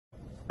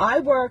I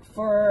work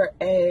for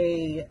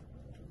a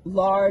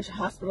large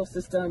hospital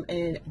system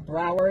in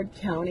Broward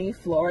County,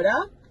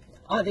 Florida,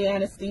 on the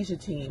anesthesia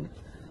team.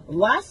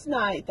 Last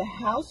night, the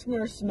house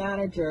nurse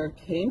manager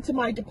came to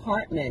my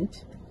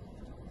department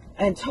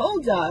and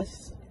told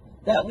us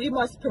that we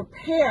must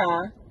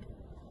prepare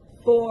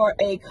for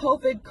a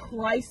COVID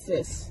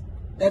crisis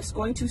that's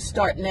going to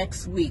start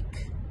next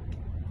week.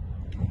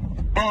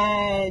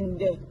 And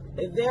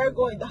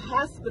the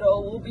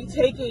hospital will be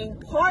taking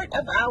part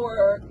of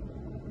our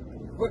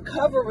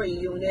recovery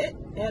unit,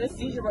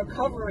 anesthesia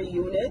recovery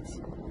unit,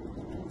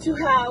 to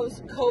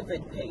house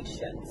COVID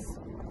patients.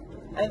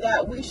 And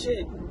that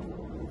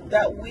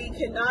we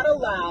cannot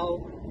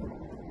allow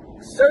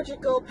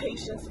surgical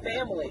patients'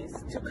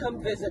 families to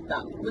come visit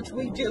them, which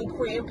we do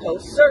pre and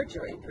post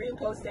surgery, pre and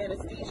post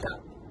anesthesia.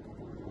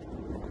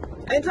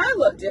 And I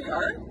looked at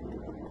her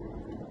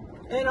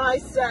and I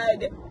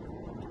said,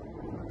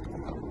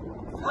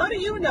 how do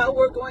you know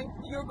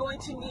you're going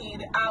to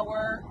need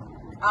our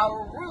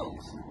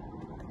rooms,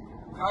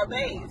 our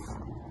bays?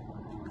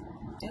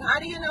 And how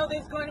do you know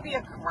there's going to be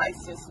a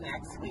crisis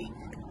next week?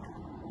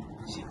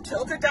 She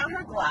tilted down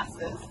her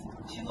glasses,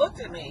 she looked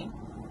at me,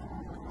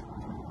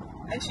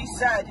 and she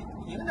said,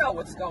 you know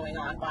what's going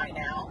on by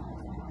now.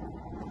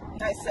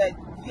 And I said,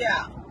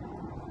 yeah,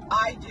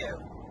 I do.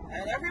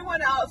 And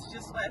everyone else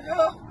just went,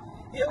 oh,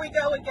 here we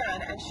go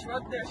again, and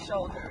shrugged their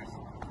shoulders.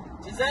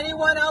 Does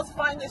anyone else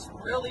find this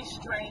really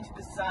strange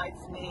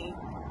besides me?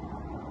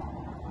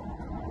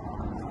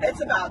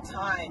 It's about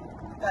time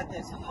that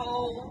this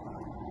whole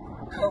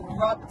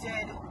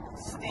corrupted,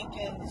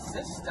 stinking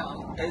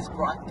system is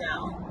brought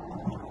down.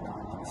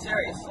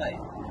 Seriously.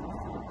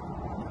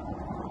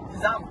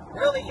 Because I'm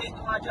really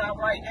hating my job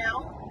right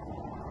now.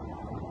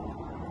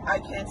 I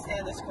can't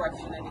stand this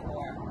corruption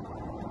anymore.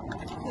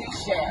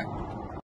 Please share.